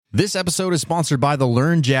This episode is sponsored by the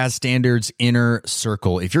Learn Jazz Standards Inner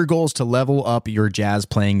Circle. If your goal is to level up your jazz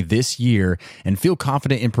playing this year and feel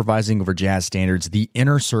confident improvising over jazz standards, the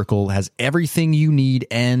Inner Circle has everything you need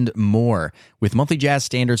and more. With monthly jazz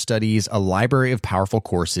standard studies, a library of powerful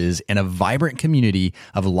courses, and a vibrant community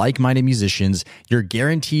of like-minded musicians, you're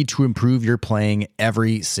guaranteed to improve your playing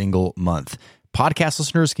every single month. Podcast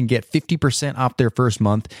listeners can get 50% off their first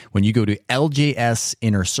month when you go to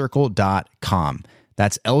ljsinnercircle.com.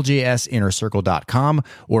 That's ljsinnercircle.com,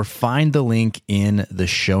 or find the link in the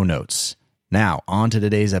show notes. Now, on to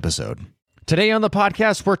today's episode. Today on the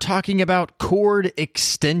podcast, we're talking about chord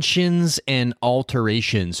extensions and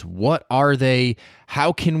alterations. What are they?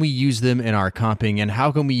 How can we use them in our comping? And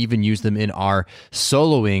how can we even use them in our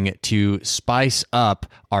soloing to spice up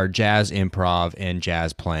our jazz improv and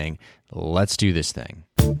jazz playing? Let's do this thing.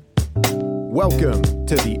 Welcome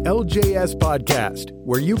to the LJS Podcast,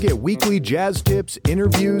 where you get weekly jazz tips,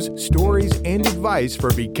 interviews, stories, and advice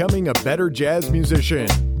for becoming a better jazz musician.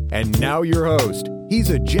 And now your host. He's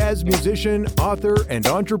a jazz musician, author, and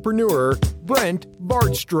entrepreneur, Brent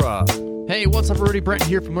Vaartstra. Hey, what's up, everybody? Brent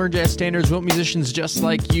here from Learn Jazz Standards. We help musicians just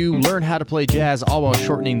like you learn how to play jazz, all while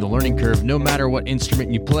shortening the learning curve, no matter what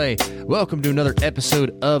instrument you play. Welcome to another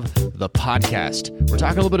episode of the podcast. We're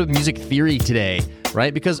talking a little bit of music theory today,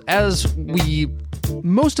 right? Because as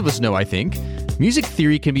most of us know, I think, music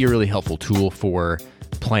theory can be a really helpful tool for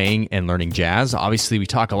playing and learning jazz. Obviously, we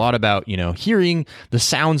talk a lot about, hearing the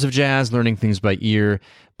sounds of jazz, learning things by ear,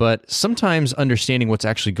 but sometimes understanding what's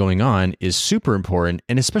actually going on is super important,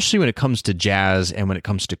 and especially when it comes to jazz and when it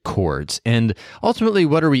comes to chords. And ultimately,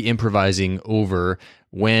 what are we improvising over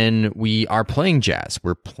when we are playing jazz?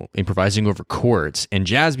 We're improvising over chords, and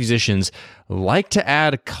jazz musicians like to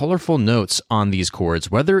add colorful notes on these chords,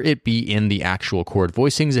 whether it be in the actual chord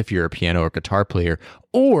voicings if you're a piano or guitar player,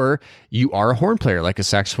 or you are a horn player like a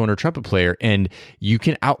saxophone or trumpet player, and you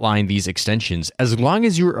can outline these extensions as long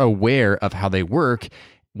as you're aware of how they work,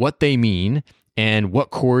 what they mean, and what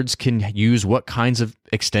chords can use what kinds of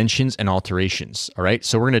extensions and alterations. All right,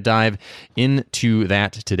 so we're going to dive into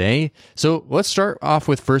that today. So let's start off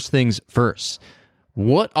with first things first.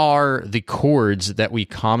 What are the chords that we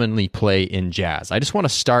commonly play in jazz? I just want to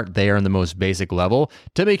start there on the most basic level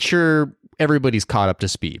to make sure everybody's caught up to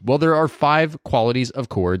speed. Well, there are 5 qualities of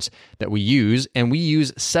chords that we use, and we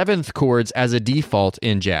use seventh chords as a default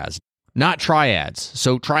in jazz, not triads.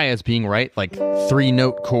 So triads being, right, like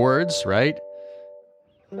 3-note chords, right?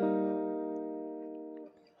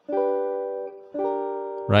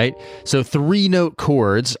 Right? So 3-note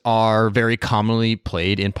chords are very commonly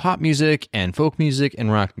played in pop music and folk music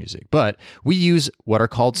and rock music, but we use what are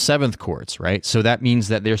called seventh chords, right? So that means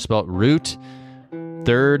that they're spelled root,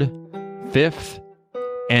 third, fifth,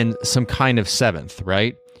 and some kind of seventh,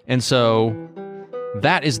 right? And so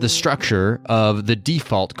that is the structure of the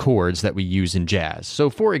default chords that we use in jazz. So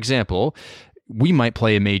for example, we might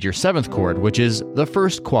play a major seventh chord, which is the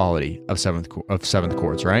first quality of seventh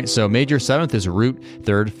chords, right? So major seventh is root,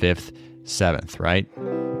 third, fifth, seventh, right?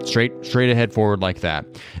 Straight ahead forward like that.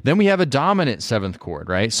 Then we have a dominant seventh chord,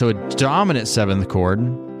 right? So a dominant seventh chord.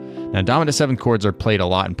 Now, dominant seventh chords are played a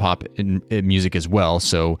lot in pop in music as well,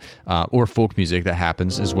 so or folk music, that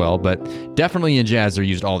happens as well, but definitely in jazz they're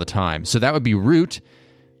used all the time. So that would be root,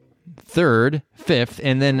 third, fifth,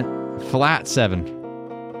 and then flat 7.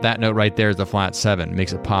 That note right there is the flat 7,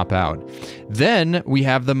 makes it pop out. Then we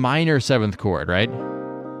have the minor seventh chord, right?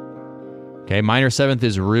 Okay, minor seventh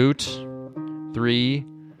is root, 3,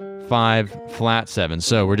 5, flat 7.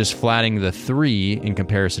 So we're just flatting the 3 in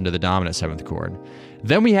comparison to the dominant seventh chord.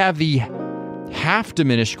 Then we have the half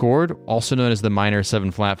diminished chord, also known as the minor 7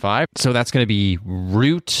 flat 5. So that's going to be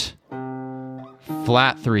root,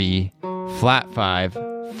 flat 3, flat 5,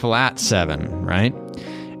 flat 7, right?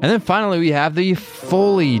 And then finally we have the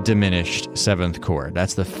fully diminished seventh chord.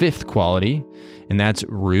 That's the 5th quality, and that's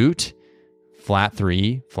root, flat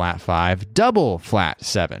 3, flat 5, double flat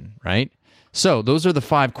 7, right? So those are the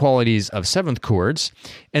 5 qualities of seventh chords.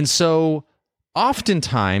 And so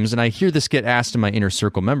oftentimes, and I hear this get asked in my Inner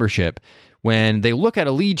Circle membership, when they look at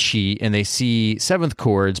a lead sheet and they see seventh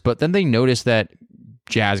chords, but then they notice that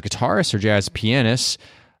jazz guitarists or jazz pianists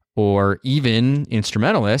or even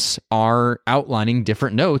instrumentalists are outlining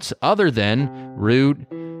different notes other than root,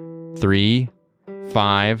 3,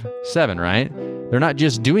 5, 7, right? They're not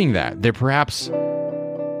just doing that. They're perhaps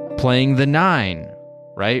playing the 9,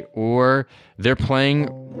 right? Or they're playing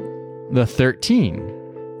the 13.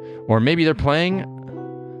 Or maybe they're playing,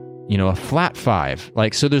 a flat 5.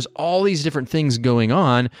 So there's all these different things going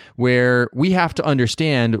on where we have to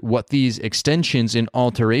understand what these extensions and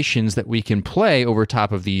alterations that we can play over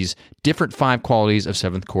top of these different 5 qualities of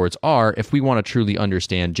 7th chords are if we want to truly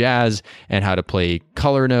understand jazz and how to play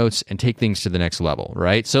color notes and take things to the next level,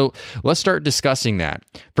 right? So let's start discussing that.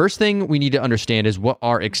 First thing we need to understand is what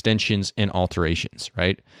are extensions and alterations,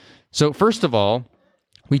 right? So first of all,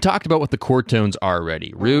 we talked about what the chord tones are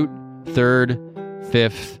already. Root, 3rd,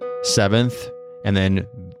 5th, 7th, and then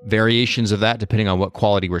variations of that depending on what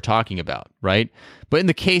quality we're talking about, right? But in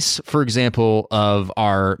the case, for example, of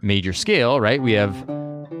our major scale, right, we have,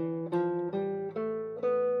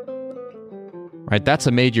 right, that's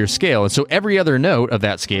a major scale. And so every other note of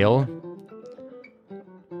that scale,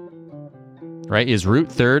 right, is root,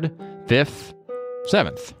 3rd, 5th,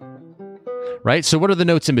 7th, right? So what are the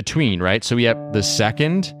notes in between, right? So we have the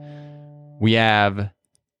 2nd, we have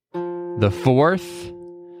the 4th,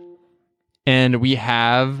 and we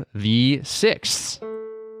have the 6th,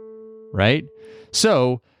 right?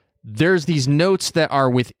 So there's these notes that are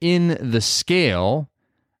within the scale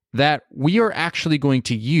that we are actually going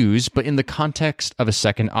to use, but in the context of a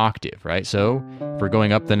second octave, right? So if we're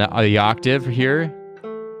going up the octave here,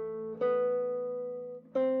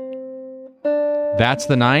 that's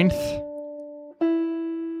the 9th,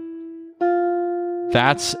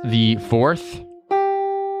 that's the 4th,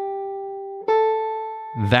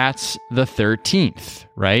 that's the 13th,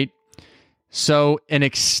 right? So an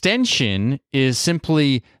extension is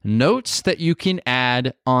simply notes that you can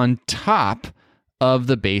add on top of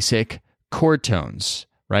the basic chord tones,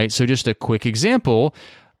 right? So just a quick example,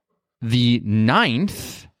 the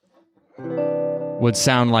 9th would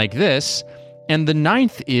sound like this, and the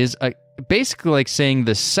 9th is basically like saying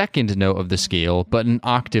the 2nd note of the scale, but an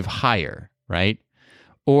octave higher, right?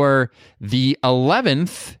 Or the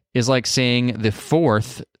 11th is like saying the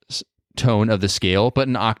 4th tone of the scale, but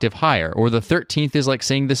an octave higher. Or the 13th is like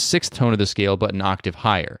saying the 6th tone of the scale, but an octave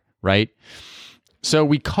higher, right? So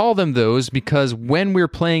we call them those because when we're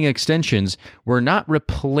playing extensions, we're not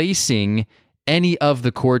replacing any of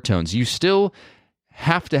the chord tones. You still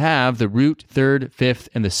have to have the root, 3rd, 5th,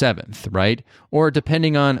 and the 7th, right? Or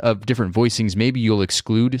depending on of different voicings, maybe you'll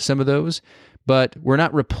exclude some of those, but we're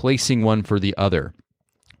not replacing one for the other.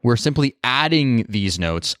 We're simply adding these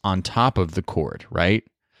notes on top of the chord, right?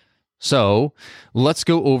 So let's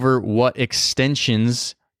go over what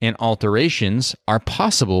extensions and alterations are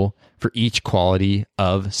possible for each quality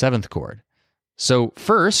of 7th chord. So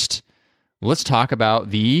first, let's talk about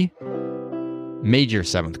the major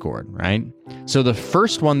 7th chord, right? So the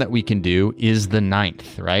first one that we can do is the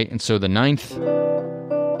 9th, right? And so the 9th,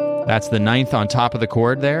 that's the 9th on top of the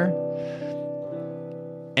chord there.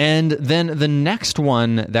 And then the next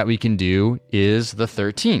one that we can do is the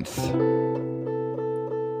 13th,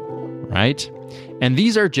 right? And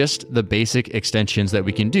these are just the basic extensions that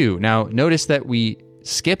we can do. Now, notice that we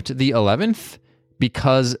skipped the 11th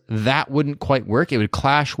because that wouldn't quite work. It would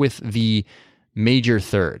clash with the major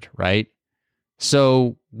 3rd, right?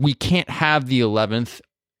 So we can't have the 11th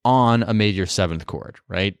on a major 7th chord,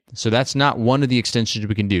 right? So that's not one of the extensions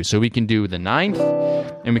we can do. So we can do the 9th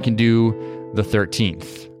and we can do the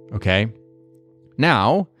 13th, okay?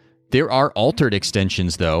 Now, there are altered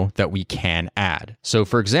extensions, though, that we can add. So,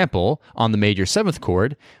 for example, on the major 7th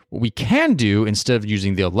chord, what we can do instead of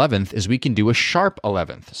using the 11th is we can do a sharp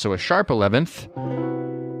 11th. So a sharp 11th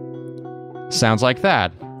sounds like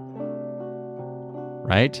that,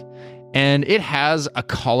 right? And it has a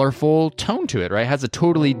colorful tone to it, right? It has a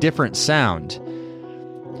totally different sound.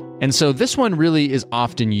 And so this one really is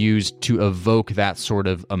often used to evoke that sort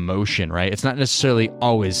of emotion, right? It's not necessarily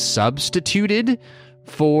always substituted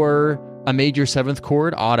for a major 7th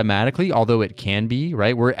chord automatically, although it can be,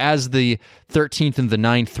 right? Whereas the 13th and the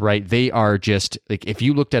 9th, right, they are just, like, if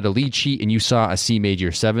you looked at a lead sheet and you saw a C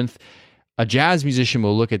major 7th, a jazz musician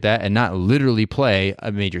will look at that and not literally play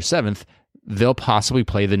a major 7th. They'll possibly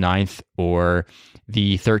play the 9th or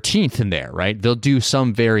the 13th in there, right? They'll do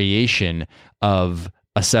some variation of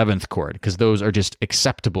a 7th chord because those are just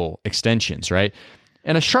acceptable extensions, right?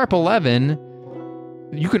 And a sharp 11,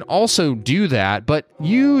 you can also do that, but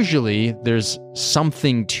usually there's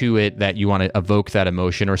something to it that you want to evoke that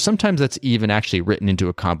emotion, or sometimes that's even actually written into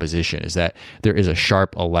a composition, is that there is a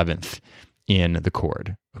sharp 11th in the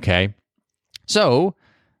chord, okay? So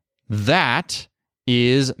that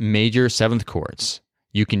is major 7th chords.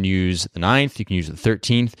 You can use the 9th, you can use the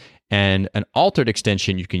 13th, and an altered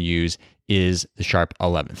extension you can use is the sharp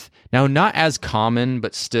 11th. Now, not as common,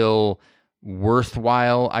 but still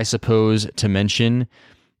worthwhile, I suppose, to mention,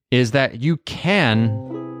 is that you can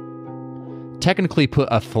technically put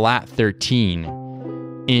a flat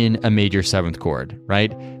 13 in a major seventh chord,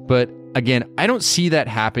 right? But again, I don't see that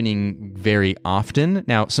happening very often.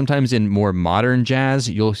 Now, sometimes in more modern jazz,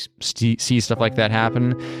 you'll see stuff like that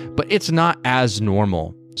happen, but it's not as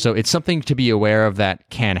normal. So it's something to be aware of that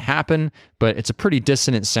can happen, but it's a pretty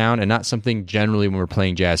dissonant sound and not something generally when we're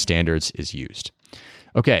playing jazz standards is used.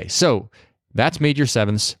 Okay, so that's major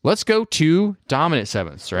sevenths. Let's go to dominant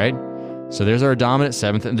sevenths, right? So there's our dominant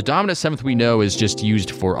seventh, and the dominant seventh we know is just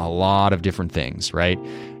used for a lot of different things, right?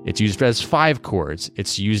 It's used as 5 chords.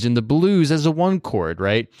 It's used in the blues as a 1 chord,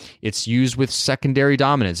 right? It's used with secondary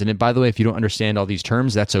dominance. And by the way, if you don't understand all these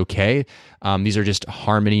terms, that's okay. These are just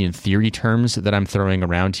harmony and theory terms that I'm throwing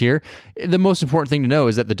around here. The most important thing to know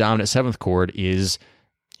is that the dominant seventh chord is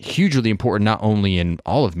hugely important, not only in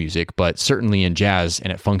all of music, but certainly in jazz,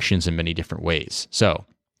 and it functions in many different ways. So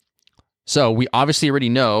we obviously already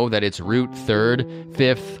know that it's root, third,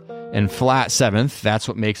 fifth, and flat seventh. That's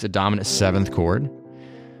what makes a dominant seventh chord.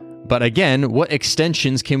 But again, what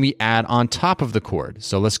extensions can we add on top of the chord?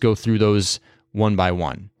 So let's go through those one by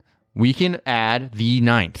one. We can add the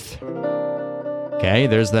ninth. Okay,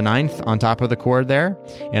 there's the ninth on top of the chord there.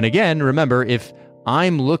 And again, remember, if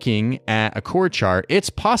I'm looking at a chord chart,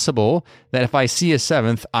 it's possible that if I see a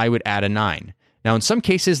seventh, I would add a 9. Now, in some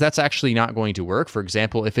cases, that's actually not going to work. For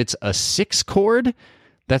example, if it's a 6 chord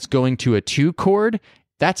that's going to a 2 chord,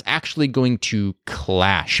 that's actually going to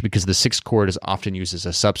clash because the 6 chord is often used as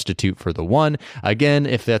a substitute for the 1. Again,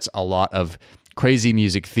 if that's a lot of crazy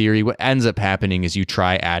music theory, what ends up happening is you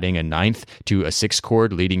try adding a 9th to a 6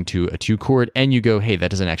 chord leading to a 2 chord, and you go, hey, that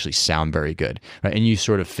doesn't actually sound very good, right? And you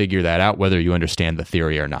sort of figure that out whether you understand the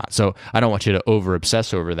theory or not. So I don't want you to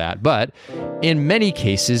over-obsess over that, but in many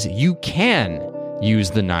cases, you can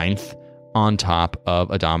use the 9th on top of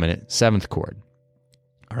a dominant 7th chord.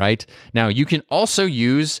 All right. Now, you can also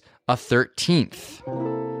use a 13th.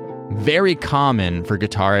 Very common for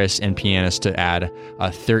guitarists and pianists to add a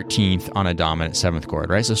 13th on a dominant 7th chord,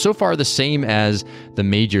 right? So far the same as the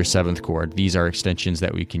major 7th chord. These are extensions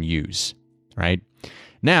that we can use, right?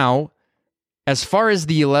 Now, as far as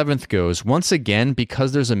the 11th goes, once again,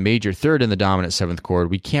 because there's a major third in the dominant 7th chord,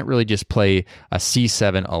 we can't really just play a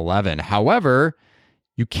C7 11. However,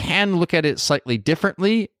 you can look at it slightly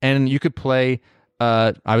differently, and you could play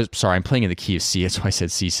I'm playing in the key of C, that's why I said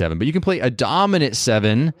C7. But you can play a dominant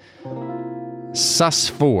 7,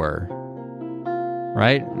 sus4,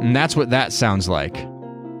 right? And that's what that sounds like.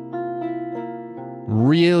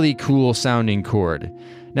 Really cool sounding chord.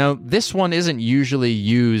 Now, this one isn't usually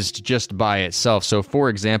used just by itself. So, for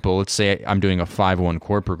example, let's say I'm doing a 5-1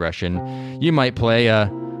 chord progression. You might play a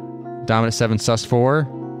dominant 7,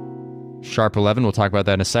 sus4, sharp 11. We'll talk about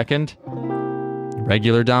that in a second.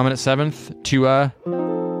 Regular dominant 7th to a,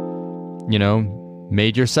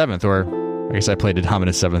 major 7th, or I guess I played a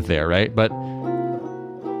dominant 7th there, right? But,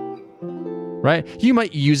 right? You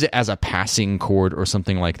might use it as a passing chord or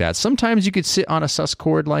something like that. Sometimes you could sit on a sus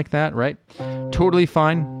chord like that, right? Totally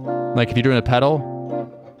fine. Like if you're doing a pedal.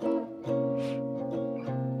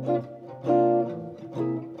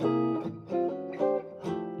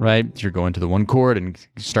 Right? You're going to the 1 chord and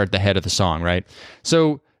start the head of the song, right?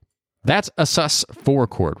 So that's a sus4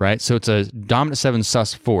 chord, right? So it's a dominant 7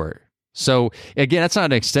 sus4. So again, that's not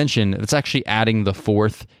an extension. It's actually adding the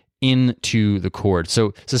 4th into the chord.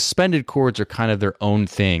 So suspended chords are kind of their own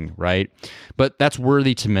thing, right? But that's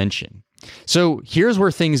worthy to mention. So here's where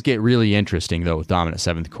things get really interesting, though, with dominant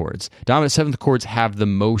 7th chords. Dominant 7th chords have the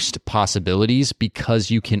most possibilities because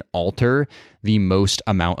you can alter the most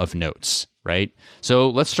amount of notes, right? So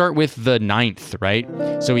let's start with the 9th, right?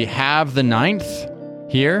 So we have the 9th.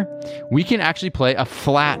 Here, we can actually play a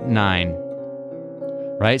flat 9,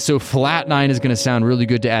 right? So flat 9 is going to sound really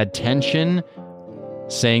good to add tension,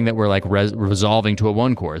 saying that we're like resolving to a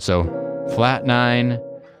 1 chord. So flat 9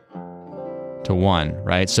 to 1,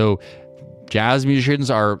 right? So jazz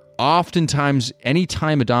musicians are oftentimes,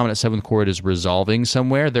 anytime a dominant 7th chord is resolving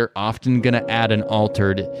somewhere, they're often going to add an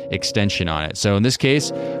altered extension on it. So in this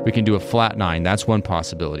case, we can do a flat 9. That's one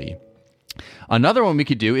possibility. Another one we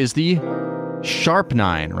could do is the sharp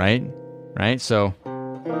 9, right? So,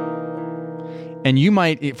 and you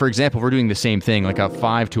might, for example, if we're doing the same thing, like a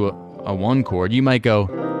 5 to a 1 chord, you might go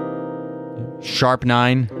sharp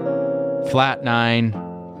 9, flat 9,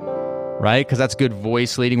 right? Because that's good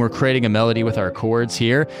voice leading. We're creating a melody with our chords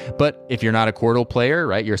here. But if you're not a chordal player,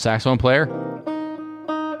 right, you're a saxophone player,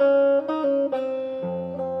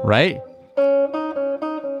 right?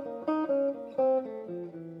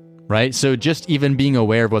 Right? So just even being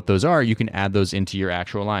aware of what those are, you can add those into your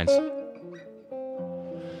actual lines.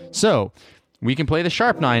 So we can play the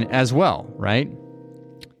sharp 9 as well, right?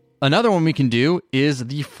 Another one we can do is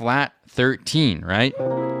the flat 13, right?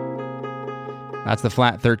 That's the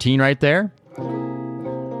flat 13 right there.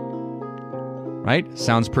 Right?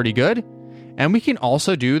 Sounds pretty good. And we can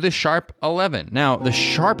also do the sharp 11. Now, the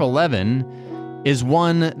sharp 11 is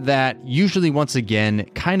one that usually, once again,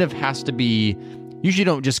 kind of has to be, usually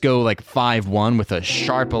don't just go like 5-1 with a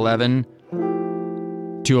sharp 11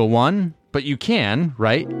 to a 1, but you can,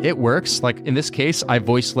 right? It works. Like in this case, I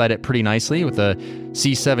voice led it pretty nicely with a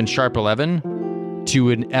C7 sharp 11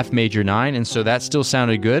 to an F major 9, and so that still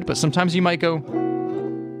sounded good, but sometimes you might go,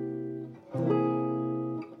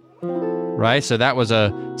 right? So that was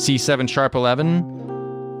a C7 sharp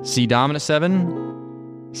 11, C dominant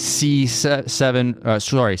 7, C flat 13,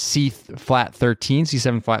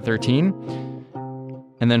 C7 flat 13,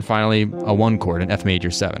 and then finally a 1 chord, an F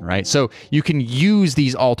major 7, right? So you can use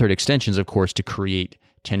these altered extensions, of course, to create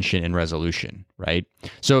tension and resolution, right?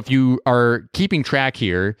 So if you are keeping track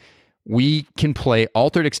here, we can play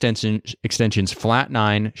altered extensions flat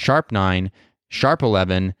 9, sharp 11,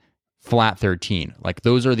 flat 13. Like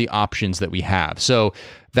those are the options that we have. So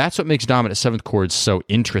that's what makes dominant 7th chords so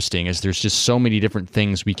interesting, is there's just so many different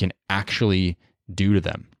things we can actually do to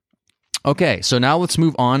them. Okay, so now let's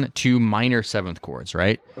move on to minor 7th chords,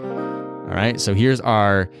 right? All right, so here's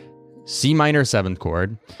our C minor 7th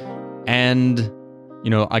chord. And,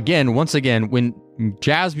 once again, when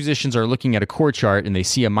jazz musicians are looking at a chord chart and they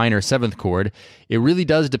see a minor 7th chord, it really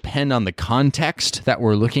does depend on the context that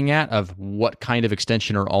we're looking at of what kind of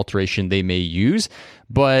extension or alteration they may use,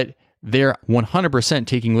 but they're 100%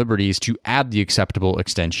 taking liberties to add the acceptable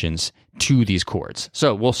extensions to these chords.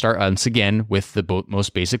 So we'll start once again with the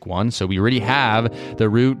most basic one. So we already have the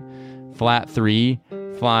root, flat 3,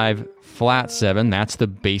 5, flat 7. That's the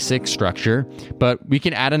basic structure, but we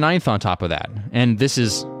can add a 9th on top of that. And this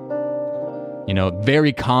is,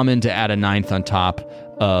 very common to add a 9th on top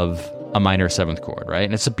of a minor 7th chord, right?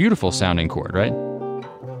 And it's a beautiful sounding chord, right?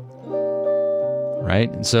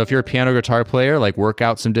 Right? And so if you're a piano guitar player, like work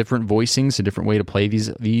out some different voicings, a different way to play these,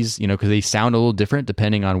 because they sound a little different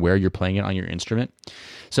depending on where you're playing it on your instrument.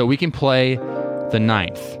 So we can play the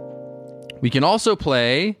 9th. We can also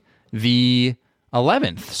play the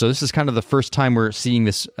 11th. So this is kind of the first time we're seeing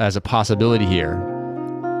this as a possibility here.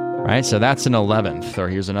 Right? So that's an 11th. Or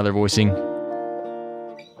here's another voicing.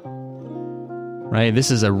 Right,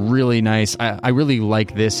 this is a really nice, I really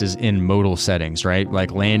like this is in modal settings, right?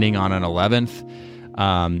 Like landing on an 11th.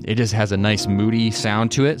 It just has a nice moody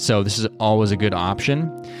sound to it. So this is always a good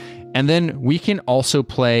option. And then we can also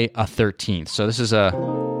play a 13th. So this is a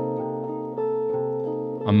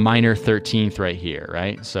minor 13th right here,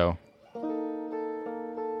 right? So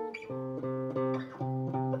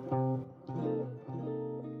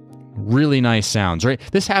really nice sounds, right?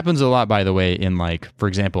 This happens a lot, by the way, in for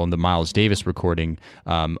example, in the Miles Davis recording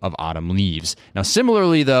of Autumn Leaves. Now,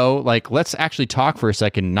 similarly, though, let's actually talk for a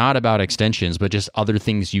second, not about extensions, but just other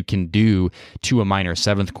things you can do to a minor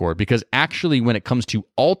 7th chord, because actually, when it comes to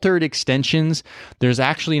altered extensions, there's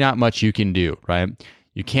actually not much you can do, right?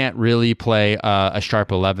 You can't really play a sharp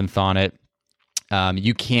 11th on it.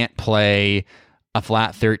 You can't play a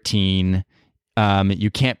flat 13.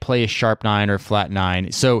 You can't play a sharp 9 or flat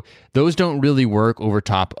 9. So those don't really work over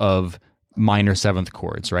top of minor 7th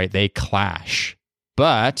chords, right? They clash.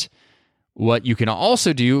 But what you can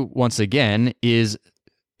also do, once again, is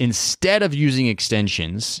instead of using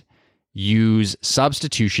extensions, use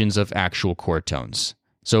substitutions of actual chord tones.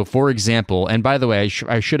 So for example, and by the way,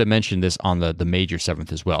 I should have mentioned this on the major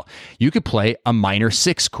 7th as well. You could play a minor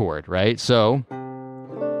 6 chord, right? So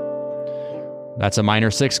that's a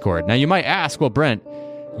minor 6 chord. Now you might ask, well, Brent,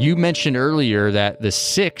 you mentioned earlier that the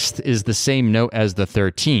 6th is the same note as the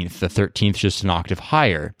 13th. The 13th is just an octave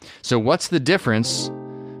higher. So what's the difference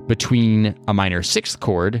between a minor 6th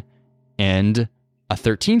chord and a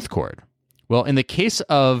 13th chord? Well, in the case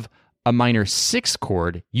of a minor 6th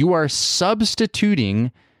chord, you are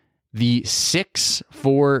substituting the 6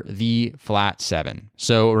 for the flat 7.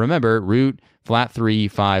 So remember, root, flat 3,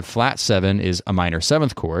 5, flat 7 is a minor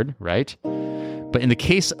 7th chord, right? But in the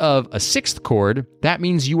case of a 6th chord, that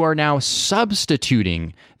means you are now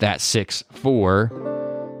substituting that 6 for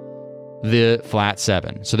the flat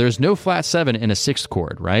 7. So there's no flat 7 in a 6th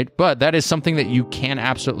chord, right? But that is something that you can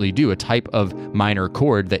absolutely do, a type of minor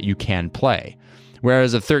chord that you can play.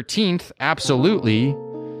 Whereas a 13th, absolutely,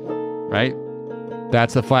 right?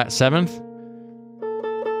 That's the flat 7th,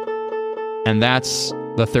 and that's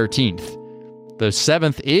the 13th. The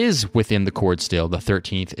 7th is within the chord still. The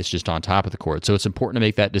 13th is just on top of the chord. So it's important to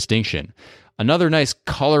make that distinction. Another nice,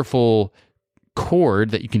 colorful chord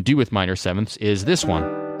that you can do with minor 7ths is this one.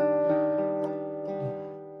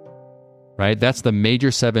 right? That's the major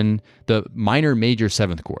seven, the minor major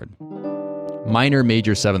seventh chord. Minor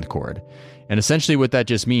major seventh chord. And essentially what that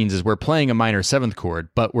just means is we're playing a minor seventh chord,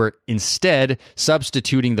 but we're instead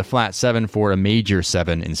substituting the flat 7 for a major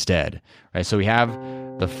 7 instead, right? So we have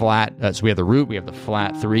the flat, so we have the root, we have the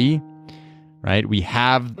flat 3, right? We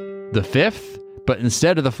have the 5th, but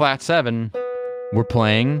instead of the flat 7, we're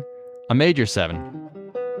playing a major 7.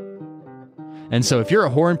 And so if you're a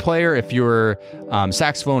horn player, if you're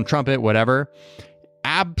saxophone, trumpet, whatever,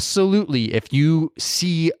 absolutely, if you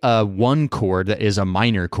see a 1 chord that is a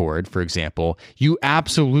minor chord, for example, you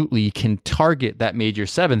absolutely can target that major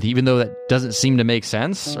 7th, even though that doesn't seem to make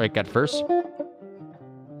sense, right, at first.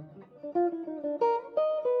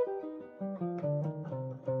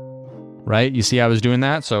 Right? You see I was doing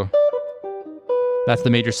that? So that's the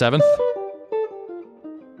major 7th.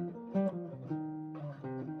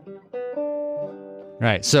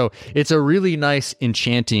 Right. So it's a really nice,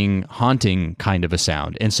 enchanting, haunting kind of a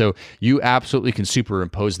sound. And so you absolutely can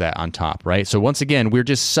superimpose that on top, right? So once again, we're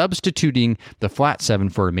just substituting the flat 7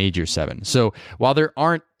 for a major 7. So while there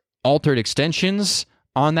aren't altered extensions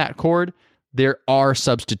on that chord, there are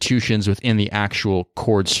substitutions within the actual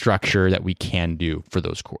chord structure that we can do for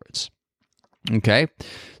those chords. Okay.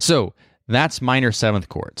 So that's minor 7th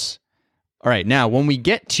chords. All right, now when we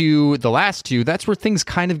get to the last two, that's where things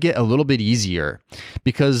kind of get a little bit easier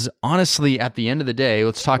because honestly, at the end of the day,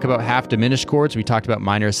 let's talk about half diminished chords. We talked about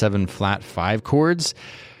minor 7 flat 5 chords.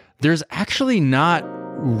 There's actually not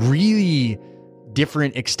really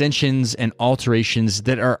different extensions and alterations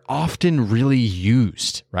that are often really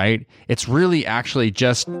used, right? It's really actually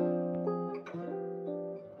just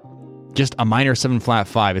a minor 7 flat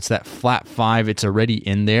 5. It's that flat 5, it's already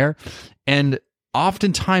in there. And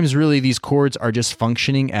oftentimes, really, these chords are just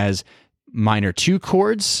functioning as minor 2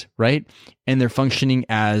 chords, right? And they're functioning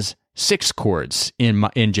as 6 chords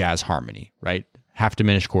in jazz harmony, right? Half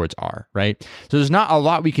diminished chords are, right? So there's not a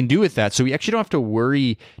lot we can do with that. So we actually don't have to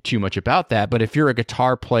worry too much about that. But if you're a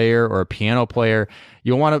guitar player or a piano player,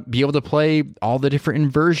 you'll want to be able to play all the different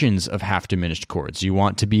inversions of half diminished chords. You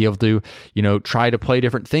want to be able to, try to play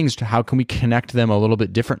different things. How can we connect them a little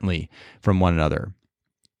bit differently from one another?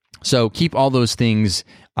 So keep all those things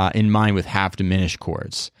in mind with half diminished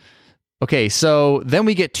chords. Okay, so then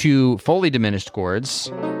we get to fully diminished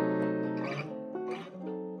chords.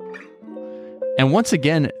 And once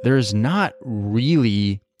again, there's not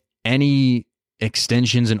really any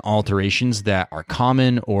extensions and alterations that are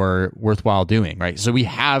common or worthwhile doing, right? So we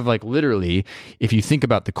have literally, if you think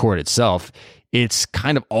about the chord itself, it's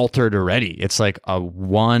kind of altered already. It's like a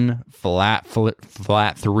 1 flat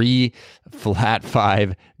 3, flat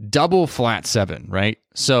 5, double flat 7, right?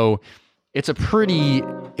 So it's a pretty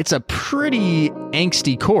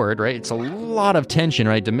angsty chord, right? It's a lot of tension,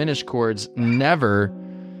 right? Diminished chords never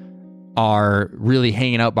are really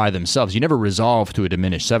hanging out by themselves. You never resolve to a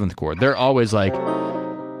diminished 7th chord. They're always like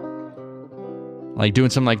doing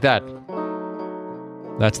something like that.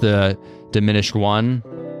 That's the diminished 1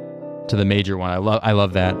 to the major 1. I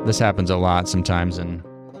love that. This happens a lot sometimes, and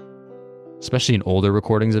especially in older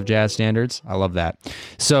recordings of jazz standards. I love that.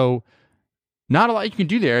 So not a lot you can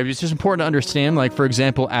do there. It's just important to understand, for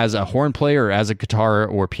example, as a horn player or as a guitar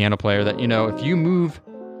or piano player, that, if you move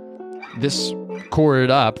this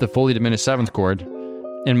chord up, the fully diminished 7th chord,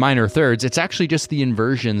 in minor thirds, it's actually just the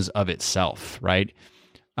inversions of itself, right?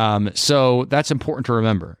 So that's important to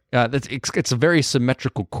remember. It's a very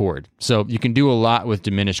symmetrical chord. So you can do a lot with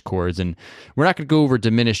diminished chords, and we're not going to go over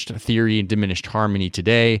diminished theory and diminished harmony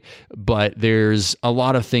today, but there's a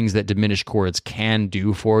lot of things that diminished chords can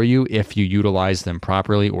do for you if you utilize them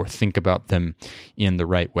properly or think about them in the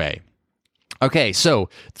right way. Okay, so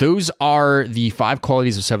those are the 5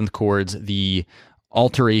 qualities of 7th chords, the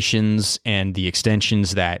alterations and the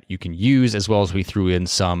extensions that you can use, as well as we threw in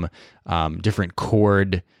some different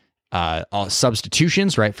chord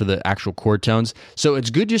substitutions, right, for the actual chord tones. So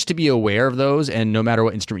it's good just to be aware of those, and no matter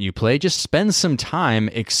what instrument you play, just spend some time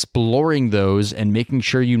exploring those and making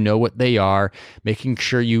sure you know what they are, making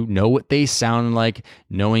sure you know what they sound like,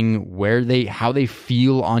 knowing how they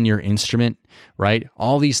feel on your instrument, right?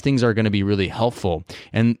 All these things are going to be really helpful.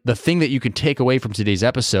 And the thing that you can take away from today's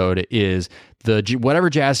episode is whatever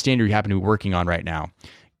jazz standard you happen to be working on right now,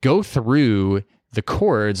 go through the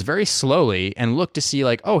chords very slowly and look to see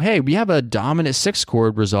oh, hey, we have a dominant 6th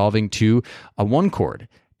chord resolving to a 1 chord.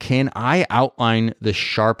 Can I outline the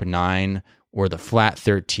sharp 9 or the flat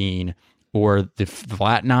 13 or the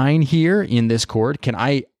flat 9 here in this chord? Can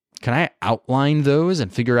I can I outline those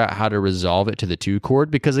and figure out how to resolve it to the 2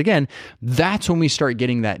 chord? Because again, that's when we start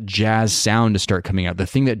getting that jazz sound to start coming out. The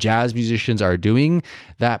thing that jazz musicians are doing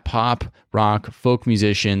that pop, rock, folk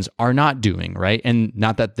musicians are not doing, right? And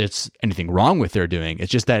not that there's anything wrong with their doing.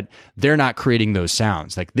 It's just that they're not creating those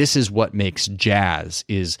sounds. Like, this is what makes jazz,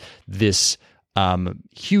 is this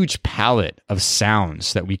huge palette of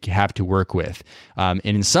sounds that we have to work with. And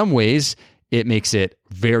in some ways, it makes it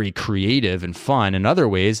very creative and fun. In other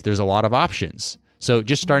ways, there's a lot of options. So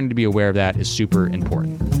just starting to be aware of that is super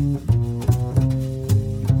important.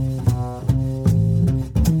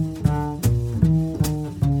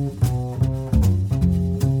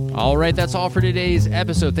 All right, that's all for today's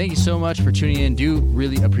episode. Thank you so much for tuning in. Do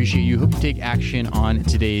really appreciate you. Hope you take action on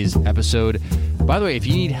today's episode. By the way, if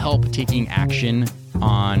you need help taking action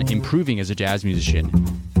on improving as a jazz musician,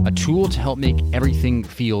 a tool to help make everything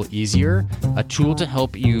feel easier, a tool to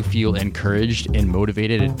help you feel encouraged and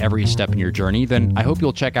motivated at every step in your journey, then I hope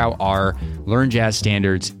you'll check out our Learn Jazz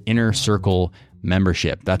Standards Inner Circle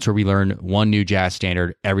membership. That's where we learn one new jazz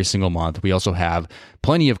standard every single month. We also have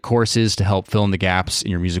plenty of courses to help fill in the gaps in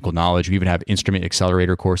your musical knowledge. We even have instrument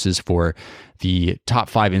accelerator courses for the top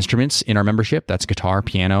 5 instruments in our membership. That's guitar,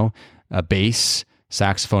 piano, bass,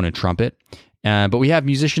 saxophone, and trumpet. But we have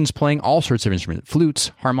musicians playing all sorts of instruments, flutes,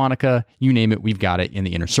 harmonica, you name it, we've got it in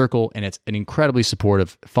the Inner Circle, and it's an incredibly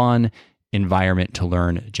supportive, fun environment to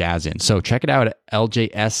learn jazz in. So check it out at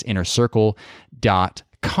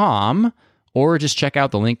ljsinnercircle.com, or just check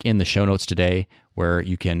out the link in the show notes today where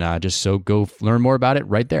you can go learn more about it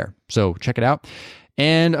right there. So check it out.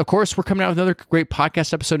 And of course, we're coming out with another great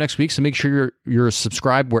podcast episode next week. So make sure you're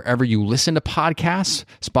subscribed wherever you listen to podcasts,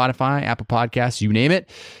 Spotify, Apple Podcasts, you name it.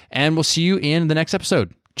 And we'll see you in the next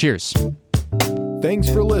episode. Cheers. Thanks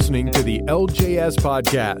for listening to the LJS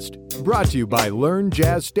Podcast, brought to you by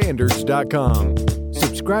LearnJazzStandards.com.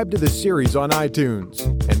 Subscribe to the series on iTunes,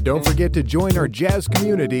 and don't forget to join our jazz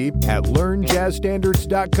community at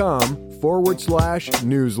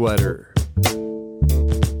LearnJazzStandards.com/newsletter.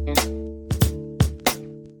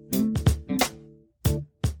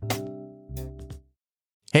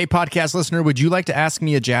 Hey, podcast listener, would you like to ask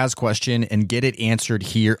me a jazz question and get it answered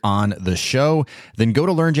here on the show? Then go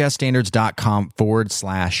to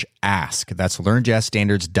LearnJazzStandards.com/ask. That's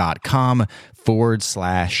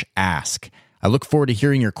LearnJazzStandards.com/ask. I look forward to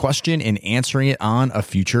hearing your question and answering it on a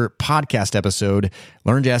future podcast episode.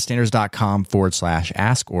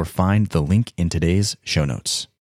 LearnJazzStandards.com/ask, or find the link in today's show notes.